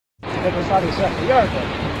Oh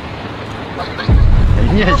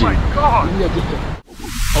my God!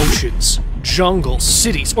 Oceans, jungles,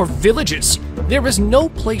 cities, or villages. There is no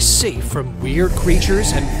place safe from weird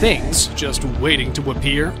creatures and things just waiting to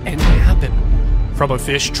appear and happen. From a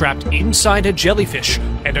fish trapped inside a jellyfish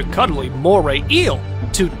and a cuddly moray eel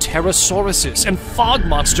to pterosauruses and fog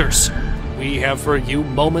monsters, we have for you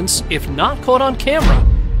moments, if not caught on camera,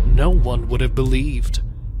 no one would have believed.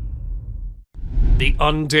 The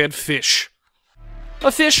undead fish.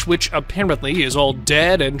 A fish which apparently is all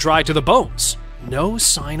dead and dry to the bones. No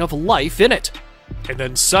sign of life in it. And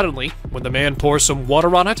then suddenly, when the man pours some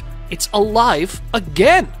water on it, it's alive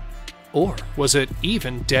again. Or was it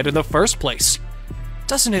even dead in the first place?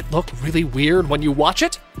 Doesn't it look really weird when you watch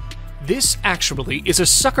it? This actually is a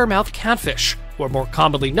suckermouth catfish, or more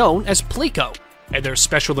commonly known as pleco, and their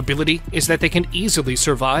special ability is that they can easily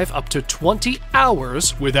survive up to 20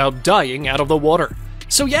 hours without dying out of the water.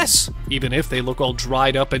 So yes, even if they look all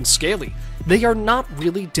dried up and scaly, they are not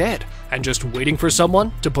really dead, and just waiting for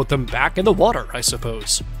someone to put them back in the water, I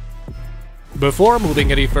suppose. Before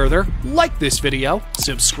moving any further, like this video,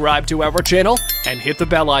 subscribe to our channel, and hit the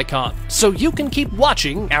bell icon so you can keep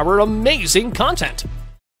watching our amazing content.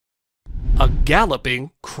 A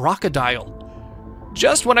galloping crocodile.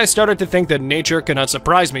 Just when I started to think that nature cannot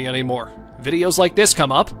surprise me anymore, videos like this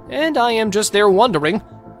come up, and I am just there wondering,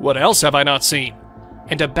 what else have I not seen?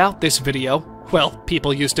 And about this video, well,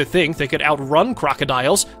 people used to think they could outrun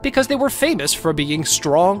crocodiles because they were famous for being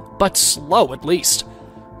strong, but slow at least.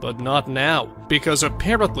 But not now, because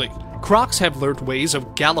apparently, crocs have learned ways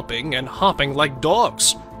of galloping and hopping like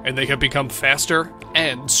dogs, and they have become faster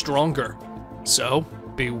and stronger. So,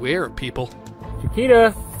 beware, people.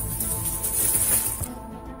 Chiquita!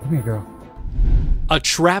 Come here, girl. A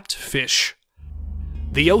trapped fish.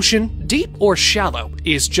 The ocean, deep or shallow,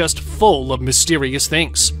 is just full of mysterious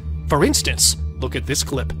things. For instance, look at this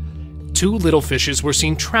clip. Two little fishes were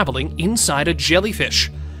seen traveling inside a jellyfish.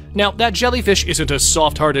 Now, that jellyfish isn't a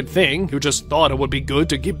soft-hearted thing who just thought it would be good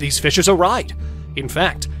to give these fishes a ride. In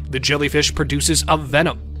fact, the jellyfish produces a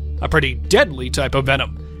venom, a pretty deadly type of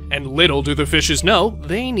venom. And little do the fishes know,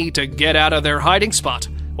 they need to get out of their hiding spot,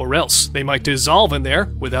 or else they might dissolve in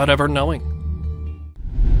there without ever knowing.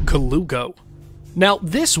 Colugo. Now,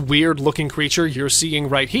 this weird-looking creature you're seeing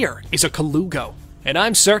right here is a colugo, and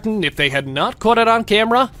I'm certain if they had not caught it on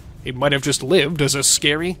camera, it might have just lived as a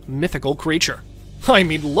scary, mythical creature. I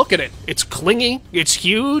mean, look at it. It's clingy, it's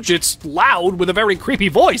huge, it's loud with a very creepy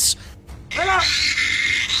voice.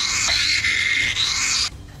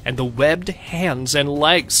 And the webbed hands and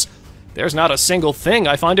legs. There's not a single thing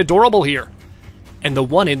I find adorable here. And the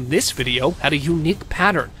one in this video had a unique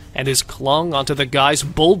pattern and is clung onto the guy's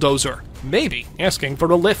bulldozer, maybe asking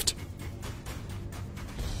for a lift.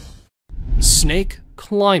 Snake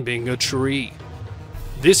climbing a tree.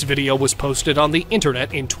 This video was posted on the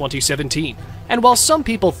internet in 2017, and while some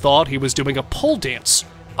people thought he was doing a pole dance,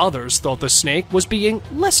 others thought the snake was being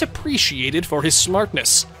less appreciated for his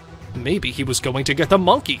smartness. Maybe he was going to get the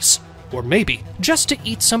monkeys, or maybe just to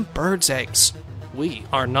eat some birds' eggs. We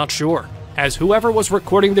are not sure, as whoever was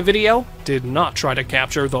recording the video did not try to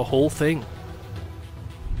capture the whole thing.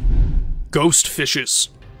 Ghost fishes.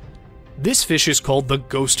 This fish is called the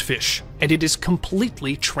ghost fish, and it is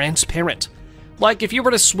completely transparent. Like if you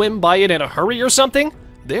were to swim by it in a hurry or something,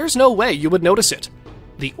 there's no way you would notice it.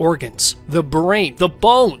 The organs, the brain, the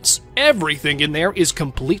bones, everything in there is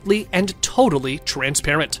completely and totally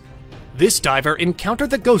transparent. This diver encountered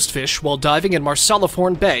the ghost fish while diving in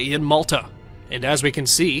Marsalifhorn Bay in Malta. And as we can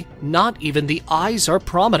see, not even the eyes are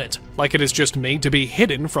prominent, like it is just made to be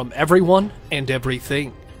hidden from everyone and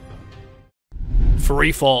everything.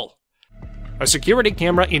 Free fall. A security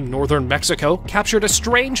camera in northern Mexico captured a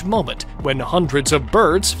strange moment when hundreds of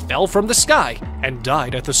birds fell from the sky and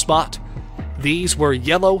died at the spot. These were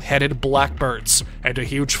yellow-headed blackbirds, and a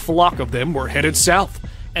huge flock of them were headed south.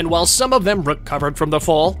 And while some of them recovered from the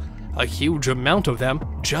fall, a huge amount of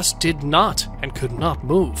them just did not and could not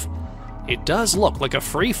move. It does look like a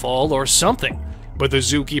free fall or something, but the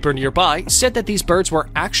zookeeper nearby said that these birds were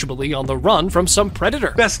actually on the run from some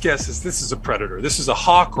predator. Best guess is this is a predator. This is a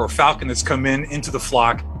hawk or a falcon that's come into the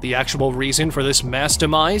flock. The actual reason for this mass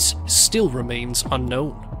demise still remains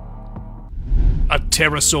unknown. A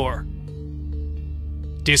pterosaur.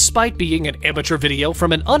 Despite being an amateur video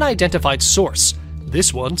from an unidentified source,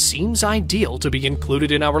 this one seems ideal to be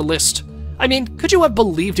included in our list. I mean, could you have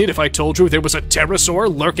believed it if I told you there was a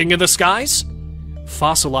pterosaur lurking in the skies?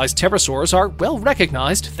 Fossilized pterosaurs are well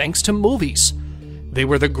recognized thanks to movies. They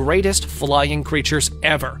were the greatest flying creatures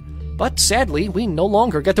ever, but sadly we no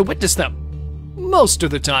longer get to witness them. Most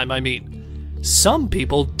of the time, I mean. Some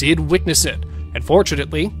people did witness it, and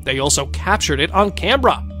fortunately, they also captured it on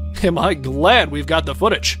camera. Am I glad we've got the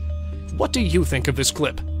footage? What do you think of this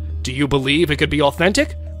clip? Do you believe it could be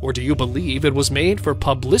authentic, or do you believe it was made for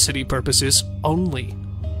publicity purposes only?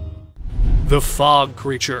 The fog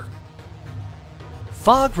creature.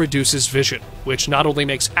 Fog reduces vision, which not only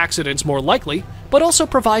makes accidents more likely, but also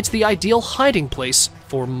provides the ideal hiding place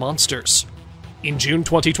for monsters. In June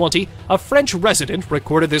 2020, a French resident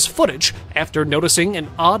recorded this footage after noticing an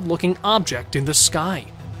odd-looking object in the sky.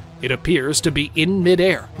 It appears to be in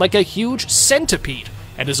midair, like a huge centipede,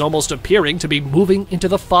 and is almost appearing to be moving into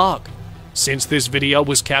the fog. Since this video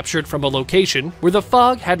was captured from a location where the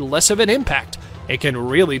fog had less of an impact, it can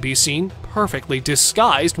really be seen perfectly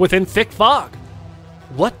disguised within thick fog.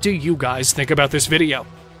 What do you guys think about this video?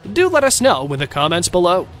 Do let us know in the comments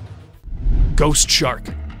below. Ghost shark.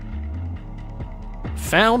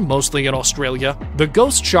 Found mostly in Australia, the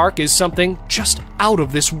ghost shark is something just out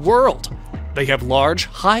of this world. They have large,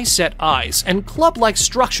 high-set eyes and club-like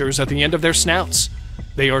structures at the end of their snouts.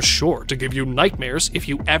 They are sure to give you nightmares if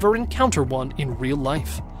you ever encounter one in real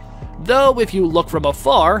life. Though if you look from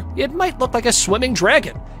afar, it might look like a swimming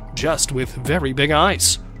dragon, just with very big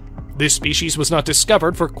eyes. This species was not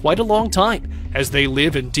discovered for quite a long time, as they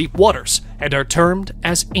live in deep waters and are termed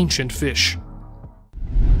as ancient fish.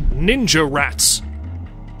 Ninja rats.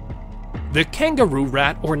 The kangaroo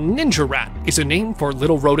rat or ninja rat is a name for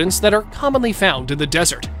little rodents that are commonly found in the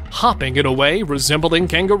desert, hopping in a way resembling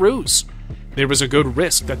kangaroos. There is a good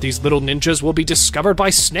risk that these little ninjas will be discovered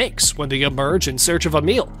by snakes when they emerge in search of a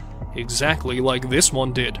meal, exactly like this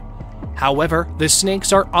one did. However, the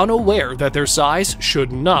snakes are unaware that their size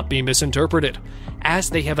should not be misinterpreted. As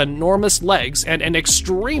they have enormous legs and an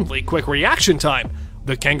extremely quick reaction time,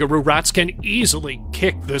 the kangaroo rats can easily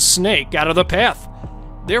kick the snake out of the path.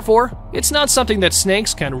 Therefore, it's not something that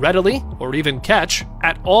snakes can readily or even catch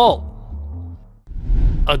at all.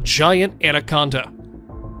 A giant anaconda.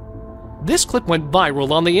 This clip went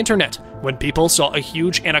viral on the internet when people saw a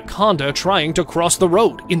huge anaconda trying to cross the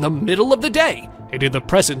road in the middle of the day and in the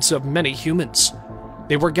presence of many humans.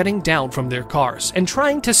 They were getting down from their cars and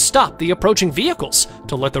trying to stop the approaching vehicles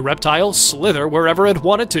to let the reptile slither wherever it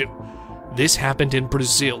wanted to. This happened in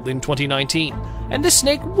Brazil in 2019, and the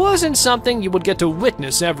snake wasn't something you would get to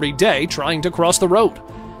witness every day trying to cross the road.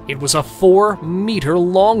 It was a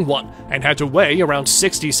 4-meter-long one and had to weigh around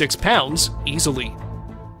 66 pounds easily.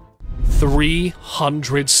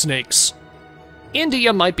 300 snakes.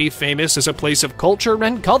 India might be famous as a place of culture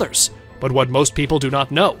and colors, but what most people do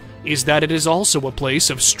not know is that it is also a place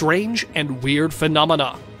of strange and weird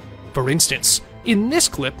phenomena. For instance, in this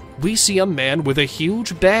clip, we see a man with a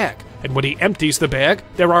huge bag, and when he empties the bag,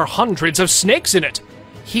 there are hundreds of snakes in it.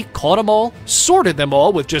 He caught them all, sorted them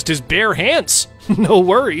all with just his bare hands. No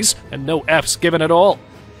worries, and no F's given at all.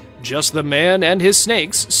 Just the man and his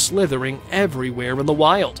snakes slithering everywhere in the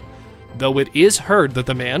wild. Though it is heard that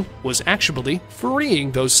the man was actually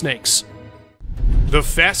freeing those snakes. The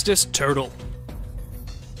fastest turtle.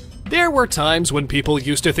 There were times when people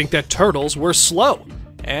used to think that turtles were slow,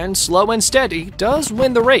 and slow and steady does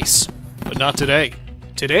win the race. But not today.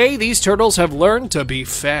 Today, these turtles have learned to be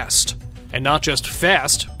fast. And not just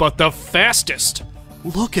fast, but the fastest.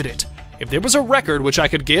 Look at it. If there was a record which I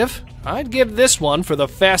could give, I'd give this one for the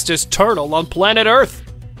fastest turtle on planet Earth.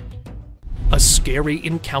 A scary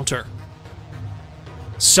encounter.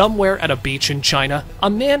 Somewhere at a beach in China, a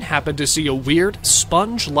man happened to see a weird,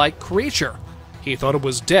 sponge-like creature. He thought it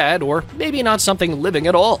was dead, or maybe not something living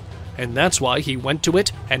at all, and that's why he went to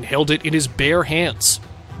it and held it in his bare hands.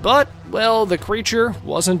 But, well, the creature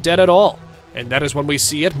wasn't dead at all, and that is when we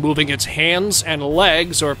see it moving its hands and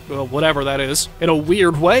legs, or whatever that is, in a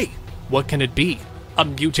weird way. What can it be? A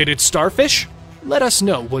mutated starfish? Let us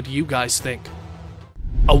know what you guys think.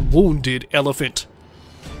 A wounded elephant.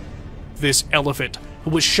 This elephant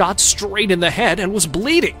was shot straight in the head and was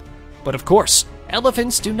bleeding. But of course,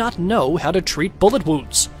 elephants do not know how to treat bullet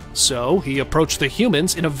wounds, so he approached the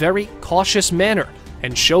humans in a very cautious manner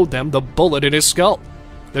and showed them the bullet in his skull.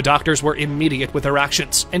 The doctors were immediate with their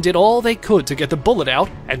actions and did all they could to get the bullet out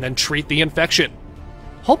and then treat the infection.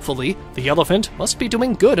 Hopefully, the elephant must be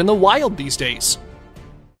doing good in the wild these days.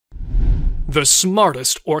 The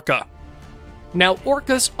smartest orca. Now,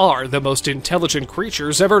 orcas are the most intelligent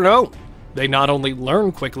creatures ever known. They not only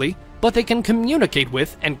learn quickly, but they can communicate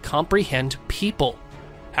with and comprehend people.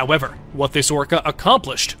 However, what this orca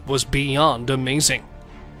accomplished was beyond amazing.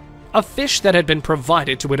 A fish that had been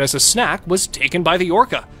provided to it as a snack was taken by the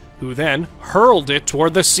orca, who then hurled it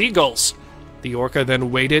toward the seagulls. The orca then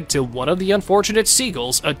waited till one of the unfortunate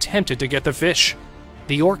seagulls attempted to get the fish.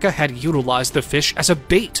 The orca had utilized the fish as a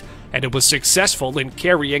bait, and it was successful in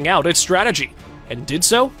carrying out its strategy, and did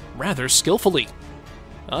so rather skillfully.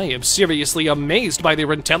 I am seriously amazed by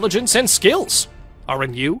their intelligence and skills.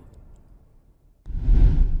 Aren't you?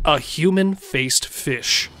 A human-faced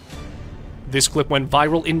fish. This clip went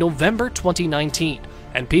viral in November 2019,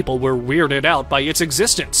 and people were weirded out by its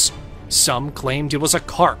existence. Some claimed it was a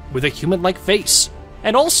carp with a human-like face.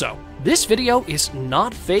 And also, this video is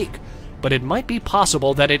not fake, but it might be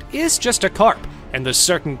possible that it is just a carp, and the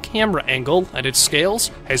certain camera angle and its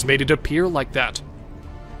scales has made it appear like that.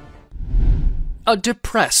 A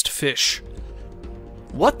depressed fish.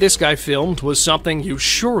 What this guy filmed was something you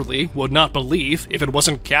surely would not believe if it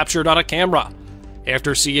wasn't captured on a camera.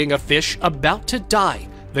 After seeing a fish about to die,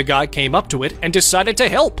 the guy came up to it and decided to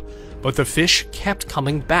help, but the fish kept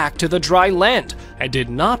coming back to the dry land and did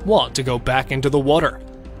not want to go back into the water.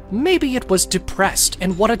 Maybe it was depressed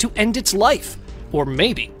and wanted to end its life, or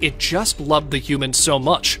maybe it just loved the human so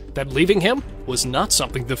much that leaving him was not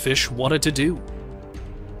something the fish wanted to do.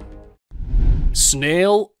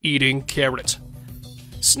 Snail eating carrot.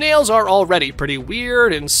 Snails are already pretty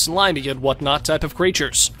weird and slimy and whatnot type of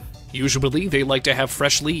creatures. Usually they like to have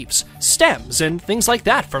fresh leaves, stems, and things like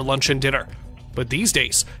that for lunch and dinner. But these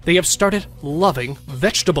days, they have started loving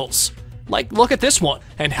vegetables. Like, look at this one,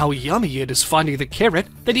 and how yummy it is finding the carrot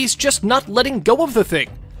that he's just not letting go of the thing.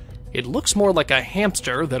 It looks more like a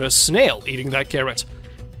hamster than a snail eating that carrot.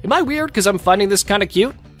 Am I weird because I'm finding this kind of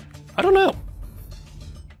cute? I don't know.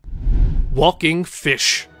 Walking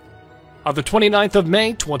fish. On the 29th of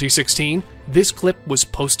May 2016, this clip was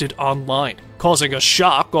posted online, causing a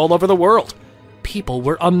shock all over the world. People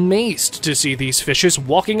were amazed to see these fishes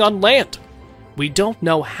walking on land. We don't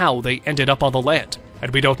know how they ended up on the land,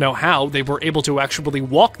 and we don't know how they were able to actually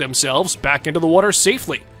walk themselves back into the water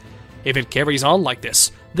safely. If it carries on like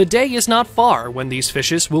this, the day is not far when these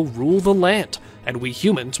fishes will rule the land, and we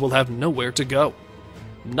humans will have nowhere to go.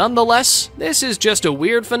 Nonetheless, this is just a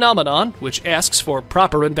weird phenomenon which asks for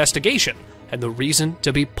proper investigation and the reason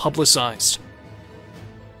to be publicized.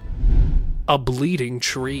 A bleeding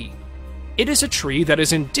tree. It is a tree that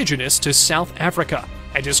is indigenous to South Africa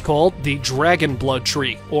and is called the dragon blood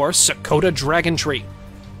tree or Sakota dragon tree.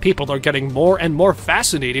 People are getting more and more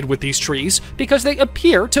fascinated with these trees because they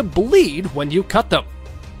appear to bleed when you cut them.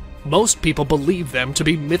 Most people believe them to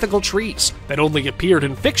be mythical trees that only appeared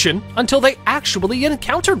in fiction until they actually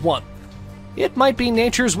encountered one. It might be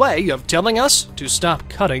nature's way of telling us to stop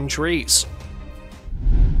cutting trees.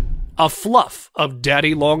 A fluff of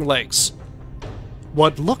daddy long legs.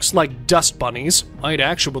 What looks like dust bunnies might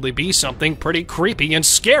actually be something pretty creepy and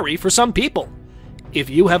scary for some people. If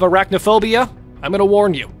you have arachnophobia, I'm gonna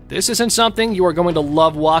warn you, this isn't something you are going to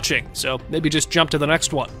love watching, so maybe just jump to the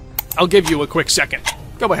next one. I'll give you a quick second.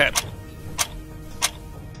 Go ahead.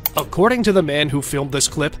 According to the man who filmed this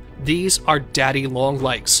clip, these are daddy long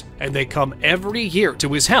legs, and they come every year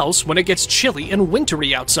to his house when it gets chilly and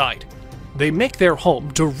wintry outside. They make their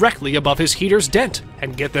home directly above his heater's dent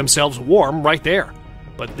and get themselves warm right there.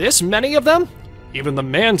 But this many of them? Even the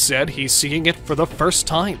man said he's seeing it for the first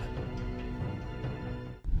time.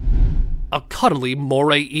 A cuddly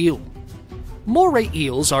moray eel. Moray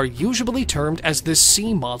eels are usually termed as the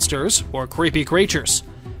sea monsters or creepy creatures.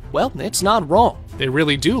 Well, it's not wrong. They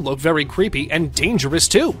really do look very creepy and dangerous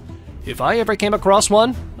too. If I ever came across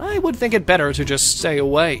one, I would think it better to just stay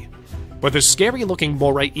away. But the scary-looking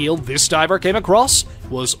moray eel this diver came across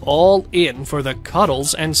was all in for the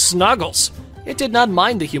cuddles and snuggles. It did not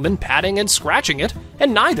mind the human patting and scratching it,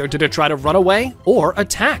 and neither did it try to run away or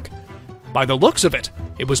attack. By the looks of it,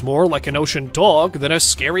 it was more like an ocean dog than a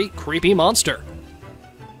scary, creepy monster.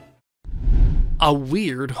 A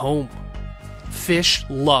weird home. Fish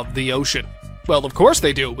love the ocean. Well, of course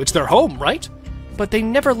they do, it's their home, right? But they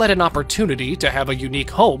never let an opportunity to have a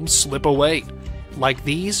unique home slip away, like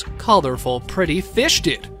these colorful, pretty fish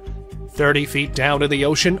did. 30 feet down in the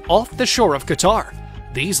ocean off the shore of Qatar,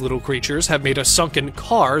 these little creatures have made a sunken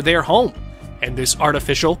car their home. And this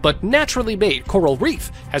artificial but naturally made coral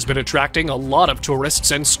reef has been attracting a lot of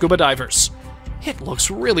tourists and scuba divers. It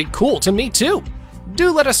looks really cool to me too.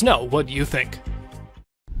 Do let us know what you think.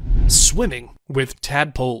 Swimming with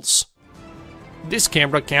tadpoles. This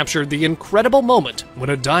camera captured the incredible moment when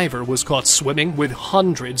a diver was caught swimming with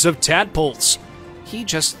hundreds of tadpoles. He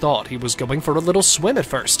just thought he was going for a little swim at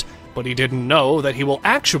first, but he didn't know that he will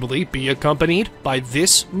actually be accompanied by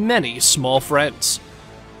this many small friends.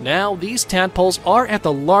 Now, these tadpoles are at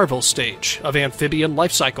the larval stage of amphibian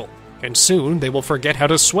life cycle, and soon they will forget how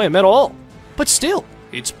to swim at all. But still,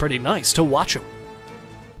 it's pretty nice to watch them.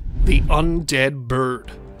 The undead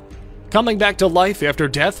bird. Coming back to life after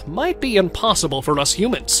death might be impossible for us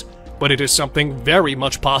humans, but it is something very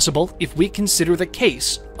much possible if we consider the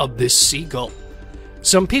case of this seagull.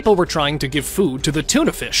 Some people were trying to give food to the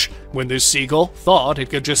tuna fish when this seagull thought it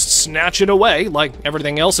could just snatch it away like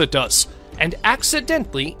everything else it does, and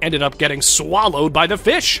accidentally ended up getting swallowed by the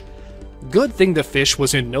fish. Good thing the fish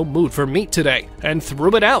was in no mood for meat today and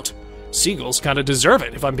threw it out. Seagulls kinda deserve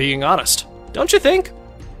it, if I'm being honest. Don't you think?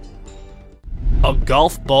 A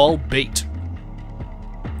golf ball bait.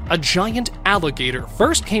 A giant alligator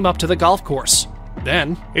first came up to the golf course.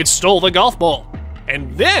 Then it stole the golf ball.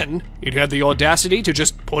 And then it had the audacity to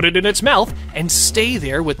just put it in its mouth and stay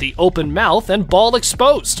there with the open mouth and ball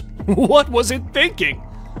exposed. What was it thinking?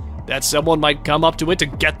 That someone might come up to it to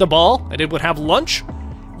get the ball and it would have lunch?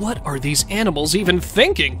 What are these animals even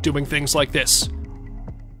thinking doing things like this?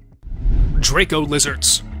 Draco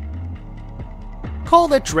lizards.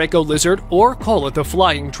 Call it Draco lizard or call it the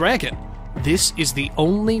flying dragon. This is the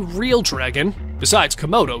only real dragon, besides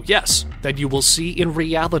Komodo, yes, that you will see in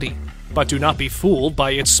reality. But do not be fooled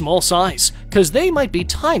by its small size, cause they might be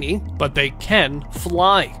tiny, but they can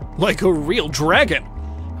fly, like a real dragon.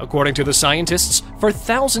 According to the scientists, for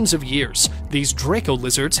thousands of years, these Draco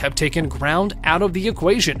lizards have taken ground out of the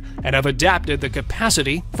equation and have adapted the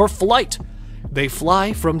capacity for flight. They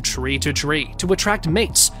fly from tree to attract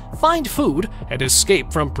mates, find food, and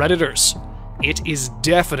escape from predators. It is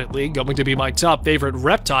definitely going to be my top favorite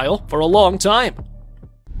reptile for a long time.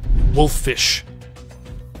 Wolffish.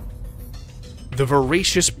 The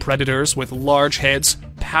voracious predators with large heads,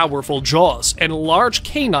 powerful jaws, and large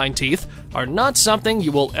canine teeth are not something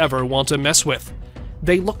you will ever want to mess with.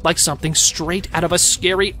 They look like something straight out of a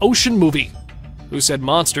scary ocean movie. Who said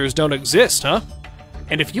monsters don't exist, huh?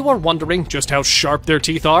 And if you are wondering just how sharp their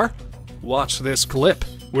teeth are, watch this clip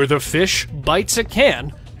where the fish bites a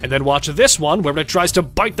can, and then watch this one where it tries to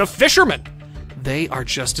bite the fisherman. They are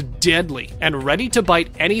just deadly and ready to bite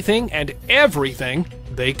anything and everything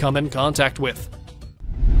they come in contact with.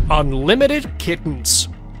 Unlimited kittens.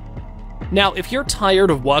 Now, if you're tired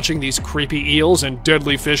of watching these creepy eels and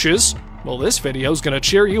deadly fishes, well, this video's gonna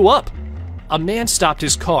cheer you up. A man stopped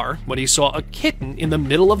his car when he saw a kitten in the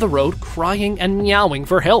middle of the road crying and meowing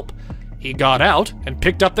for help. He got out and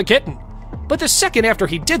picked up the kitten. But the second after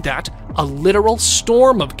he did that, a literal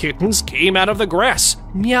storm of kittens came out of the grass,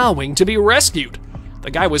 meowing to be rescued.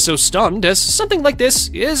 The guy was so stunned, as something like this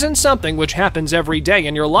isn't something which happens every day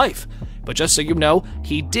in your life. But just so you know,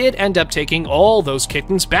 he did end up taking all those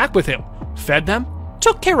kittens back with him, fed them,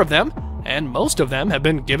 took care of them, and most of them have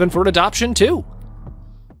been given for adoption too.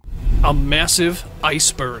 A massive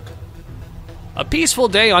iceberg. A peaceful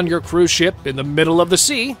day on your cruise ship in the middle of the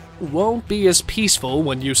sea won't be as peaceful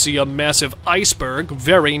when you see a massive iceberg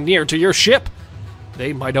very near to your ship.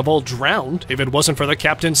 They might have all drowned if it wasn't for the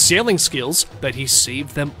captain's sailing skills that he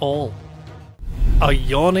saved them all. A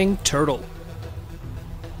yawning turtle.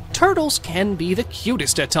 Turtles can be the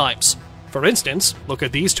cutest at times. For instance, look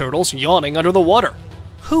at these turtles yawning under the water.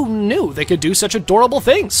 Who knew they could do such adorable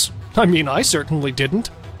things? I mean, I certainly didn't.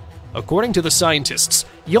 According to the scientists,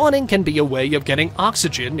 yawning can be a way of getting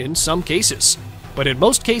oxygen in some cases. But in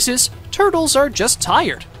most cases, turtles are just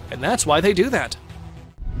tired, and that's why they do that.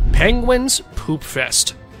 Penguins Poop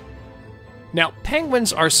Fest. Now,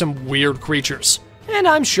 penguins are some weird creatures, and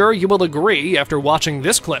I'm sure you will agree after watching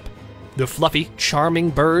this clip. The fluffy, charming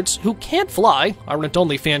birds who can't fly aren't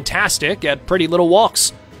only fantastic at pretty little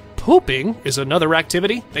walks. Pooping is another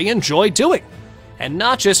activity they enjoy doing. And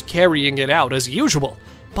not just carrying it out as usual,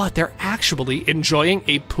 but they're actually enjoying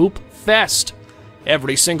a poop fest.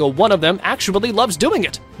 Every single one of them actually loves doing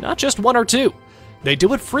it, not just one or two. They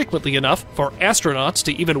do it frequently enough for astronauts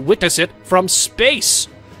to even witness it from space.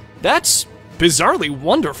 That's bizarrely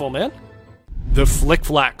wonderful, man. The Flick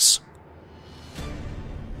Flacks.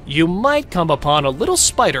 You might come upon a little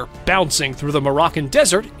spider bouncing through the Moroccan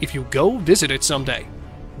desert if you go visit it someday.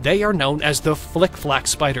 They are known as the Flick Flack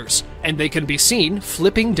spiders, and they can be seen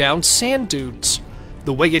flipping down sand dunes.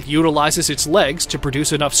 The way it utilizes its legs to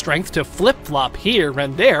produce enough strength to flip-flop here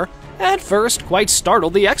and there at first quite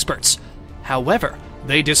startled the experts. However,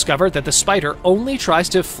 they discovered that the spider only tries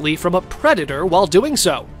to flee from a predator while doing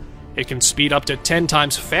so. It can speed up to 10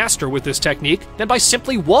 times faster with this technique than by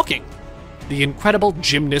simply walking. The incredible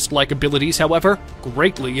gymnast-like abilities, however,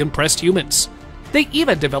 greatly impressed humans. They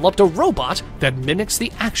even developed a robot that mimics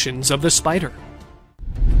the actions of the spider.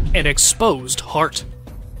 An exposed heart.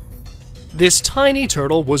 This tiny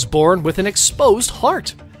turtle was born with an exposed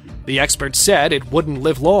heart. The experts said it wouldn't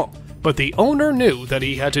live long, but the owner knew that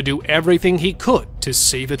he had to do everything he could to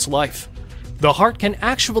save its life. The heart can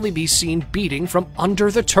actually be seen beating from under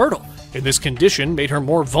the turtle, and this condition made her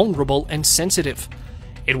more vulnerable and sensitive.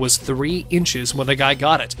 It was 3 inches when the guy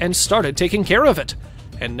got it and started taking care of it.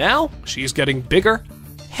 And now she's getting bigger,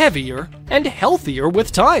 heavier, and healthier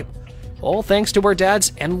with time. All thanks to her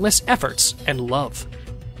dad's endless efforts and love.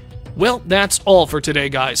 Well, that's all for today,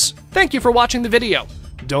 guys. Thank you for watching the video.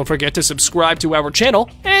 Don't forget to subscribe to our channel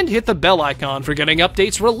and hit the bell icon for getting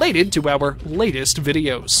updates related to our latest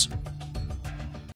videos.